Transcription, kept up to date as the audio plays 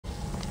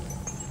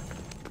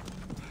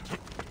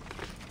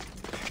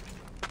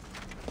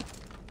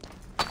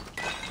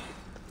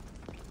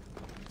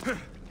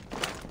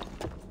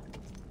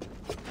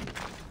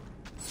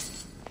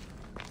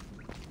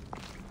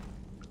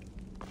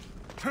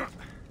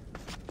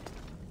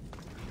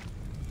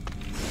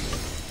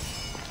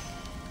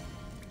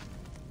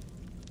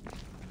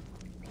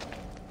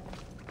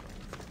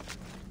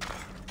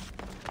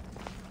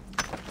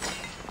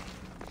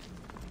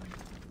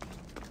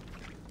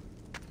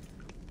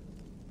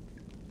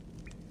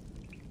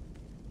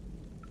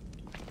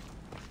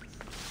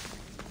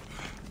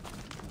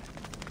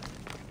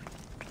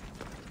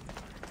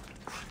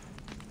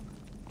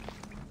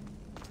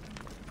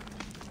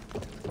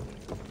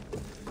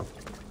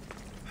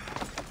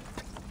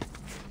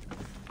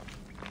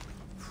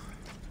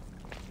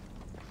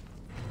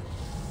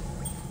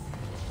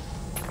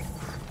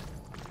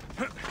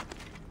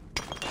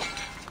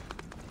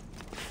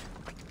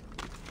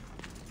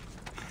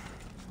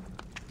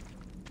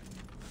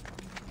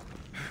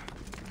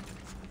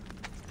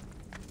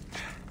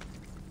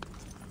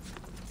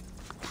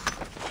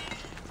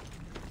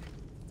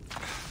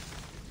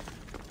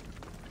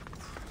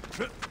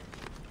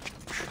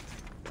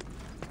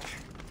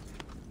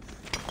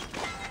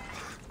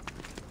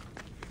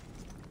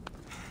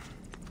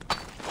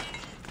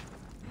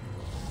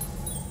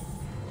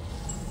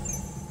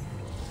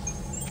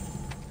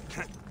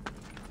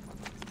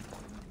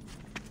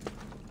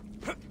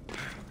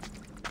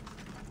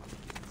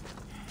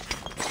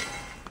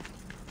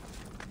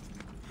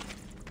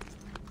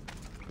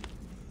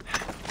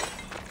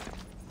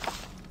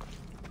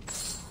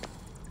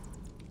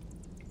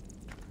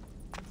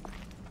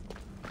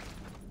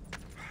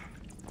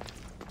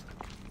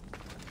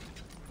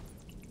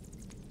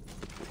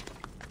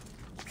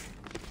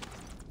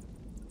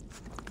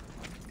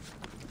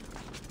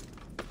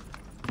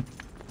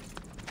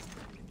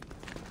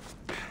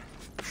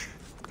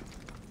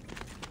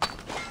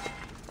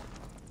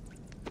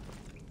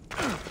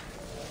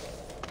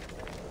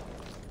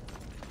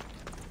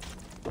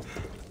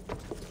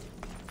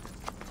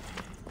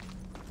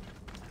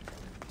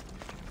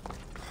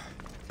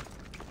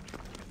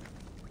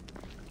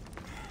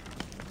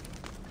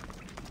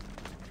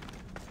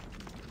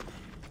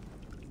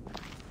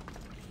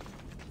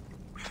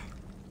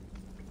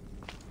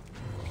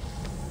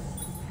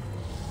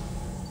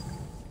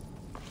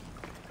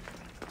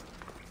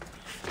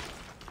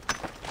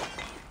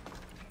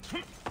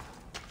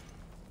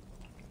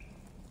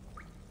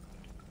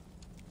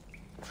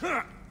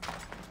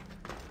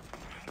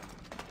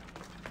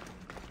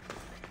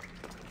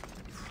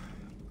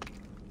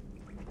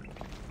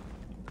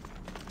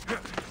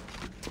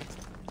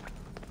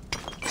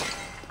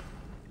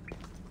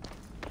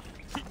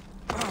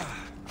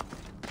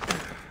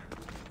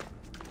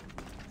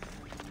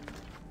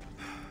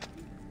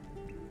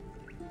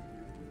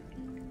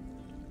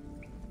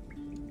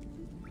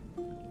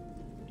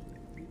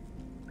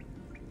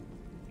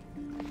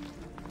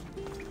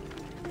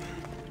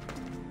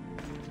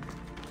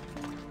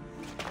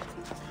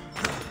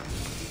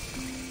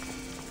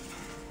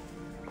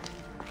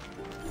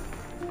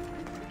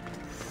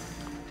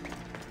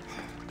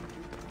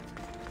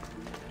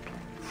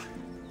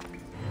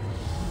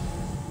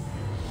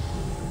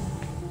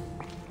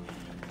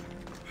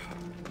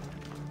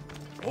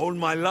All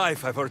my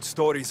life I've heard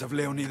stories of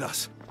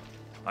Leonidas.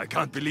 I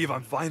can't believe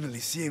I'm finally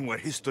seeing where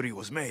history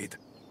was made.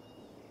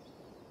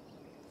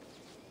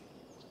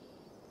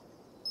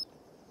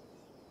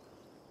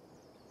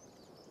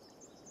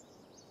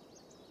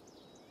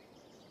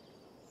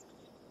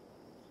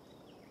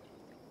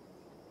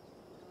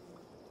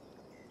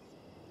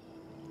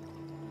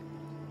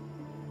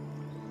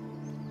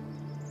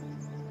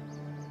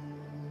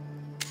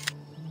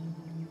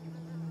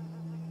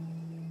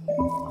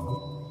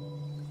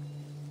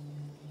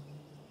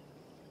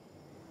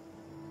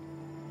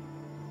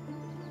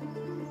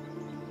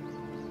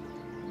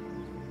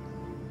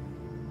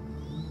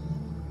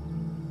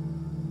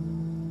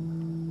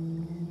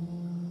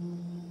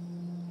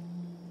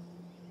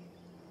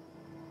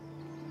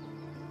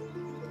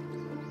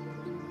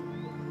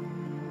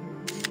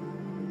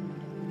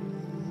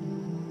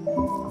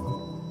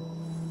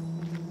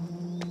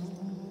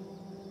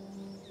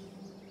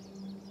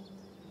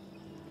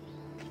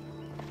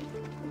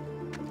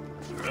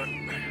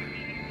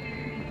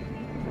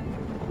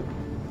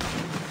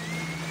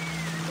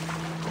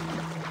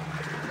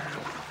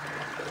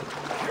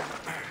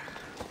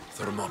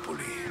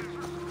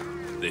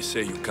 They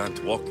say you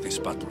can't walk this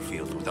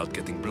battlefield without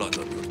getting blood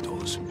on your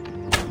toes.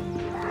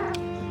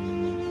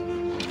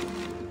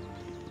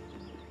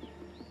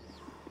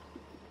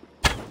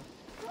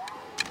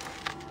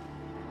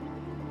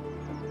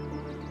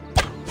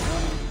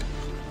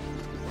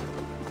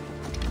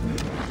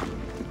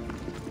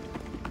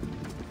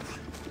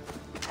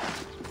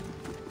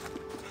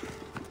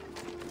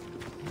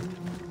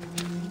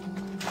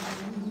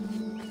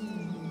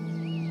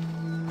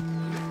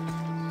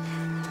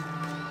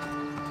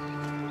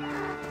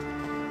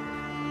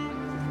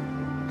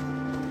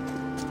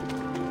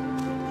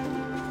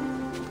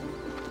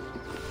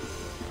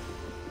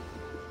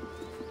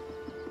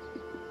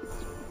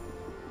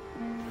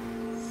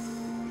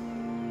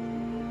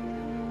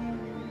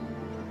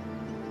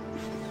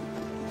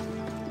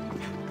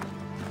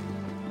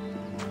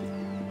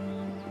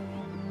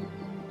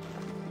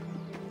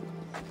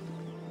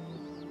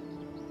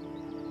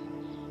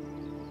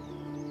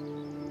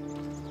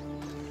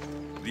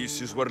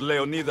 This is where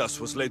Leonidas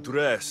was laid to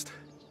rest.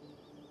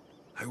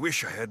 I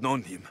wish I had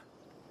known him.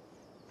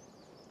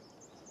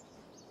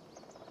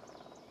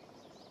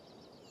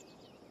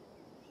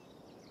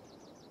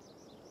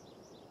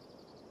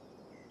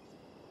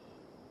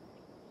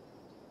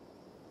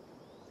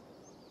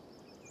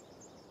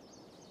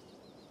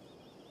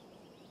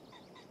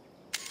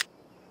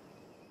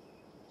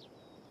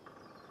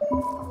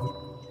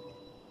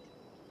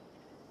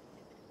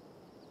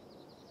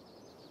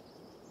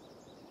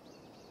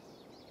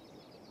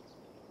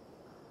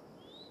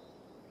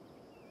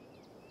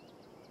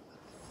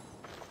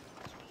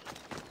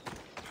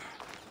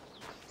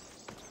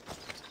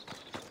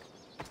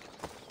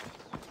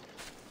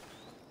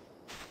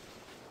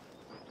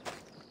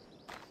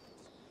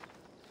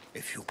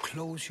 If you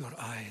close your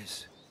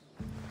eyes,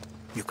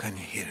 you can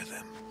hear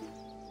them.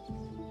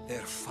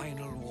 Their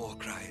final war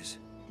cries,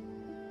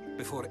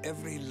 before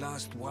every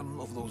last one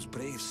of those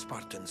brave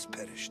Spartans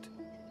perished.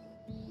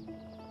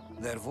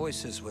 Their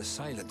voices were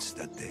silenced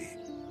that day,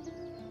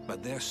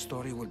 but their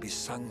story will be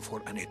sung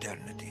for an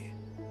eternity.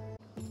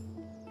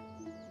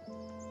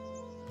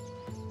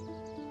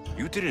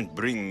 You didn't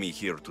bring me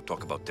here to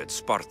talk about dead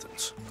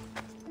Spartans.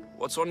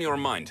 What's on your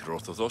mind,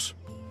 Herodotus?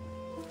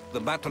 The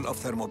Battle of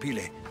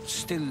Thermopylae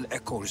still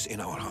echoes in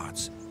our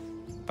hearts.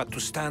 But to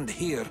stand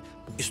here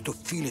is to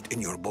feel it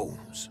in your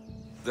bones.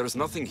 There's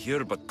nothing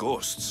here but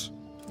ghosts.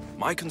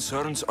 My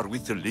concerns are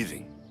with the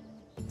living.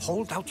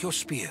 Hold out your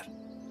spear.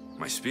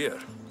 My spear?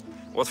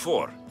 What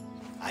for?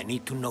 I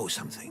need to know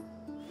something.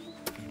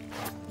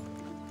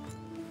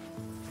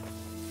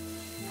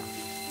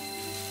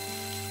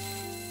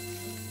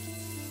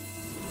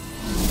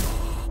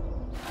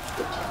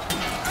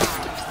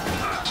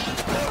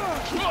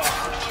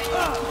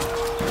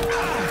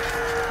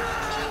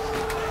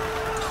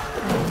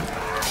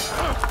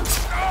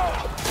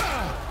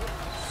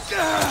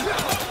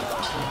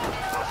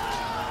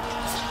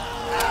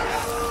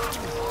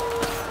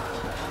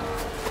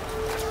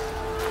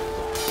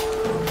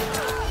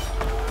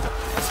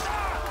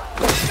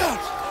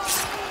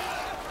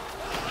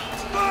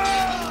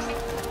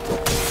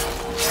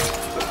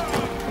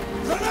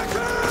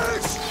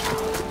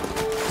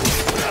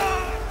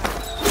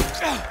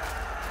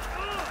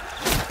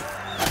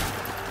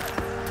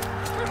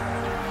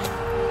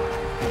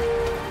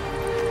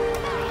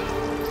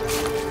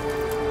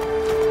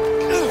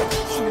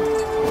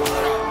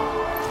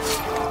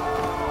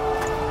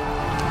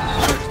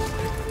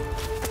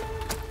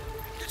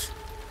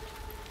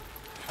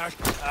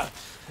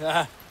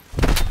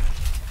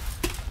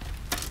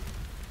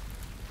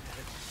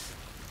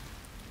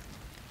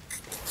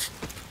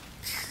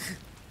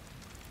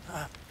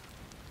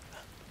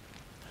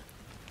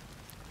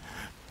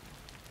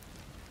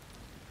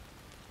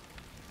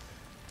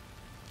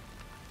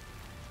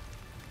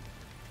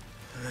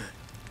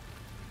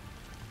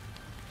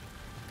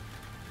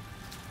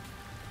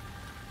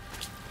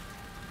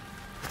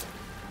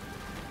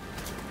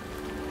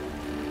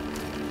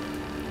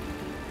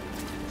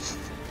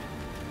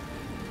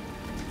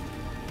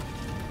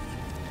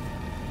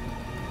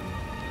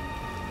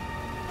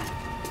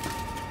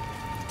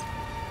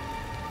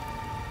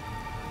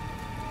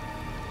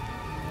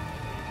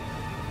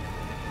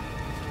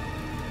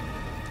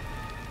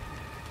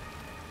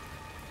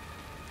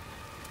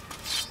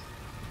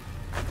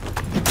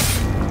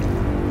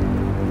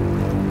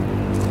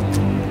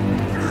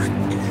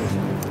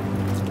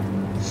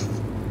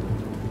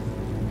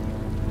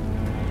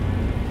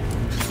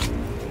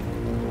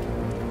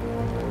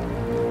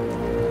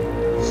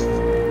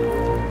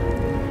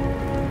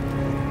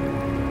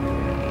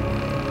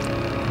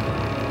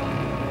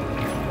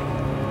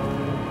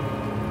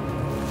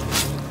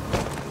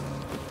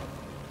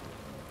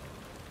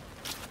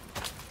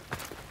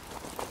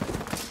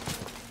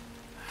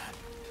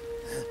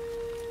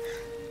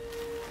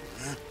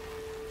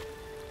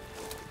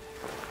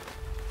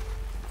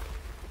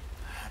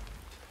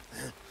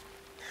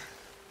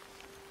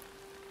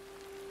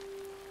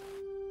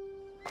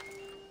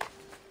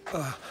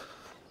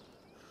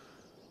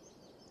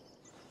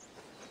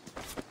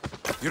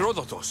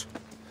 Herodotus!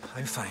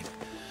 I'm fine.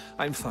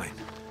 I'm fine.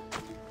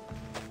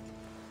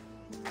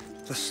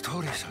 The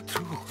stories are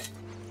true.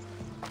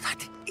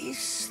 That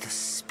is the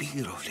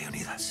spear of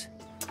Leonidas.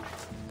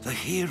 The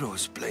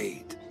hero's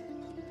blade.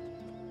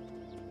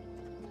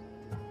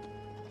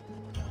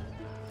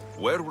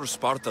 Where were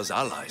Sparta's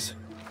allies?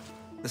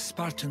 The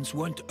Spartans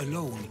weren't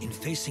alone in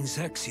facing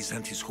Xerxes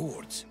and his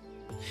hordes.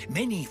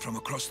 Many from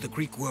across the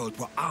Greek world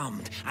were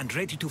armed and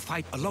ready to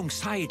fight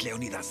alongside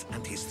Leonidas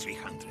and his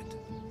 300.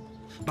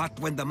 But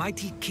when the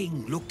mighty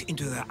king looked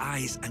into their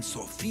eyes and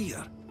saw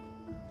fear,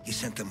 he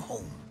sent them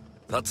home.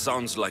 That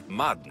sounds like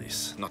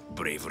madness, not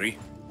bravery.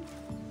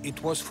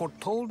 It was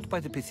foretold by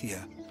the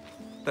Pythia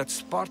that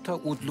Sparta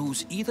would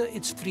lose either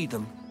its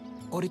freedom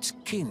or its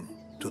kin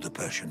to the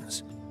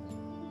Persians.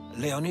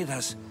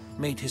 Leonidas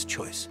made his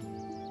choice.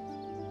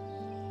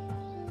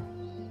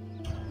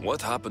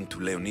 What happened to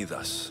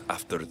Leonidas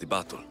after the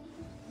battle?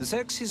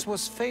 Xerxes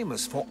was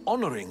famous for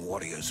honoring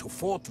warriors who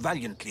fought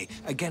valiantly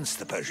against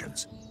the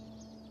Persians.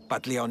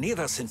 But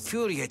Leonidas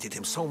infuriated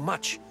him so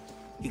much,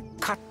 he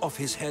cut off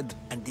his head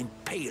and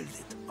impaled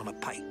it on a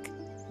pike.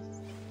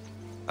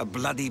 A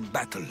bloody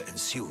battle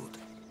ensued,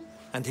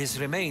 and his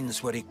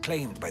remains were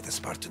reclaimed by the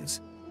Spartans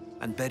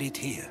and buried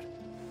here.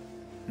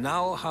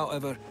 Now,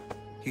 however,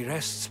 he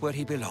rests where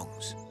he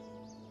belongs.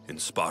 In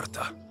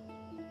Sparta.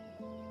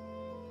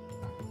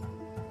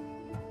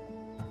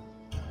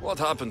 What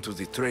happened to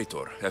the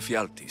traitor,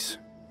 Ephialtes?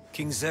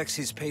 King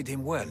Xerxes paid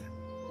him well,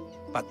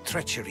 but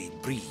treachery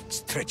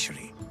breeds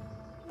treachery.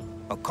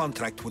 A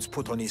contract was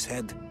put on his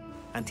head,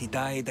 and he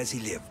died as he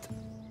lived.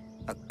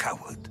 A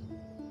coward.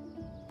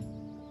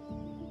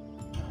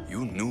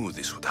 You knew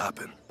this would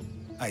happen.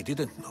 I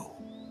didn't know,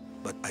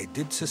 but I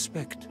did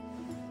suspect.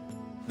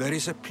 There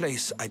is a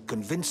place I'd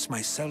convinced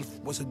myself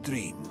was a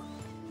dream.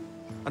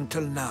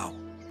 Until now.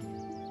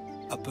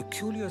 A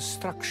peculiar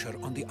structure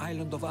on the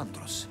island of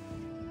Andros.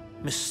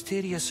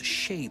 Mysterious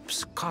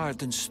shapes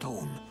carved in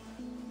stone.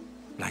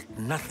 Like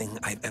nothing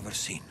I've ever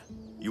seen.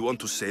 You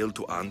want to sail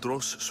to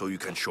Andros so you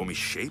can show me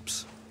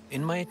shapes?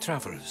 In my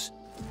travels,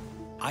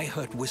 I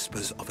heard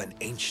whispers of an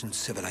ancient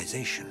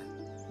civilization.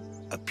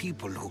 A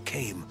people who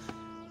came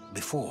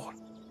before.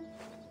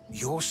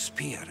 Your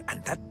spear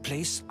and that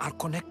place are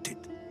connected.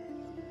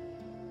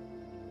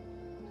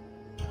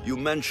 You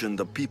mentioned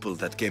the people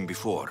that came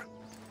before.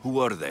 Who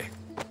were they?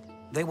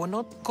 They were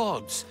not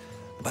gods,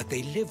 but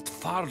they lived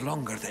far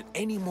longer than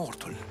any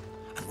mortal,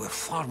 and were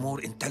far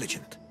more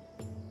intelligent.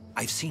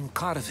 I've seen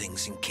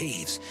carvings in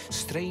caves,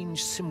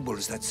 strange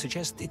symbols that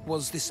suggest it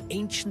was this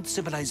ancient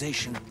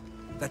civilization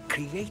that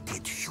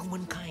created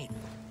humankind,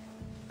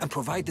 and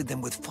provided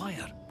them with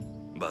fire.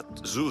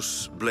 But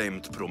Zeus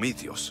blamed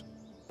Prometheus.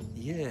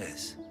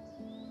 Yes.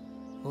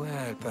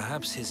 Well,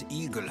 perhaps his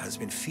eagle has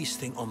been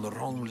feasting on the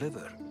wrong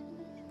liver.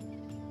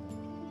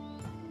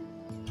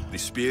 The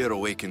spear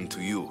awakened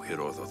to you,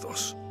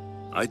 Herodotus.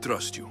 I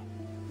trust you.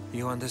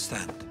 You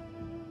understand.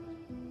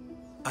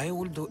 I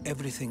will do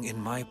everything in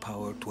my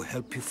power to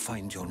help you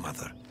find your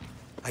mother.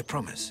 I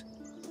promise.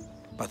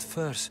 But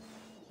first,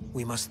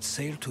 we must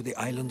sail to the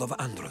island of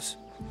Andros.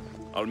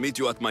 I'll meet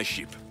you at my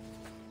ship.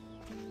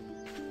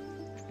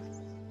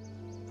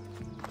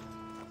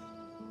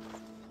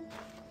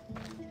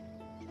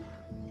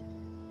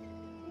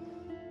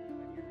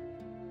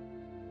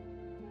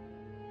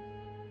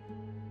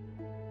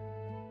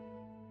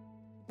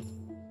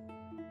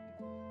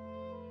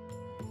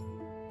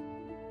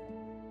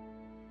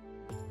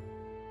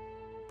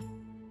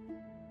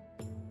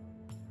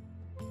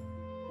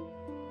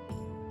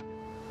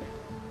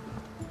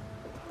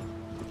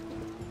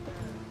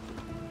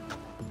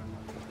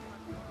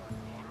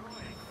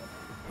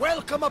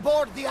 Welcome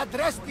aboard the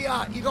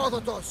Adrestia,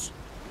 Herodotus.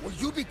 Will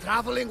you be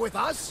traveling with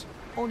us?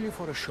 Only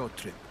for a short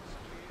trip.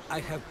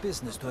 I have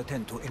business to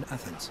attend to in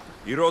Athens.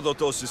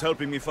 Herodotus is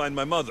helping me find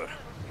my mother.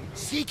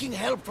 Seeking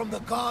help from the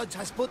gods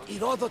has put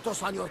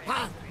Herodotus on your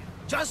path,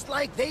 just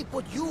like they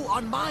put you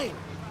on mine.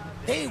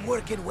 They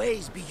work in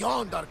ways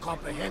beyond our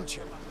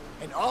comprehension,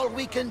 and all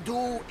we can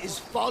do is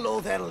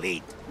follow their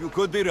lead. You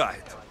could be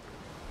right.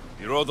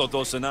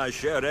 Herodotus and I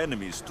share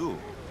enemies too.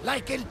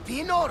 Like El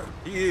Pinor?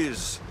 He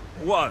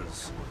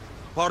was,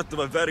 part of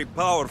a very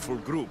powerful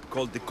group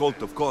called the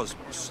Cult of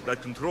Cosmos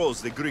that controls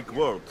the Greek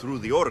world through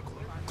the Oracle.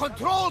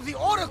 Control the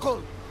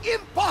Oracle?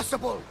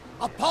 Impossible!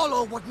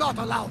 Apollo would not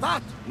allow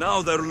that!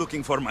 Now they're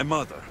looking for my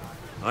mother.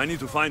 I need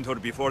to find her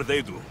before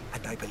they do.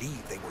 And I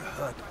believe they will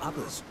hurt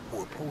others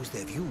who oppose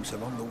their views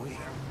along the way.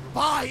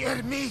 By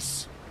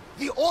Hermes!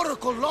 The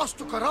Oracle lost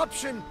to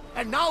corruption,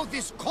 and now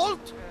this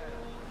cult?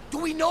 Do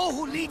we know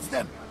who leads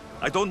them?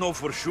 I don't know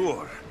for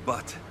sure,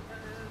 but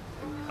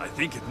I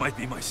think it might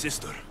be my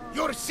sister.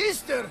 Your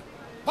sister?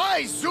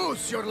 By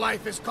Zeus, your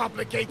life is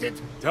complicated.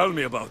 Tell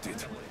me about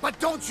it. But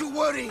don't you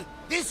worry.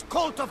 This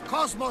cult of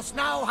Cosmos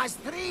now has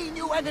 3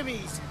 new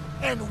enemies.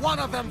 And one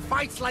of them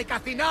fights like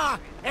Athena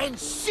and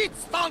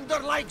shits thunder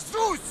like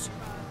Zeus.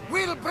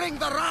 We'll bring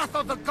the wrath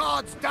of the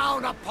gods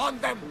down upon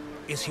them.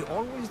 Is he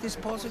always this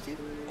positive?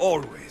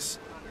 Always.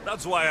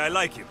 That's why I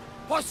like him.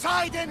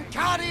 Poseidon,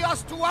 carry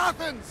us to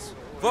Athens!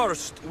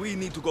 First, we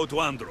need to go to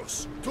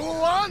Andros. To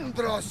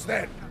Andros,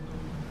 then.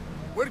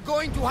 We're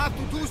going to have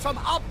to do some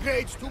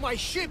upgrades to my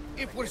ship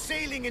if we're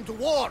sailing into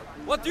war.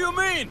 What do you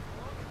mean?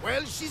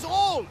 Well, she's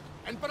old,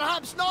 and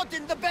perhaps not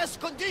in the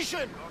best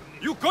condition.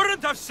 You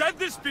couldn't have said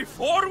this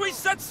before we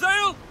set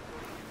sail?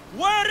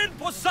 Where in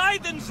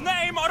Poseidon's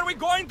name are we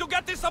going to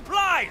get the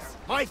supplies?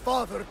 My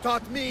father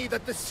taught me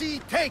that the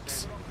sea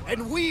takes,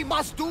 and we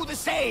must do the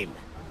same.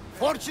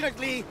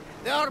 Fortunately,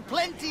 there are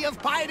plenty of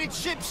pirate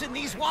ships in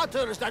these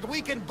waters that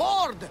we can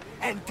board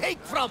and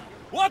take from.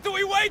 What are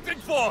we waiting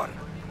for?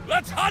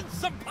 Let's hunt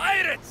some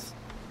pirates!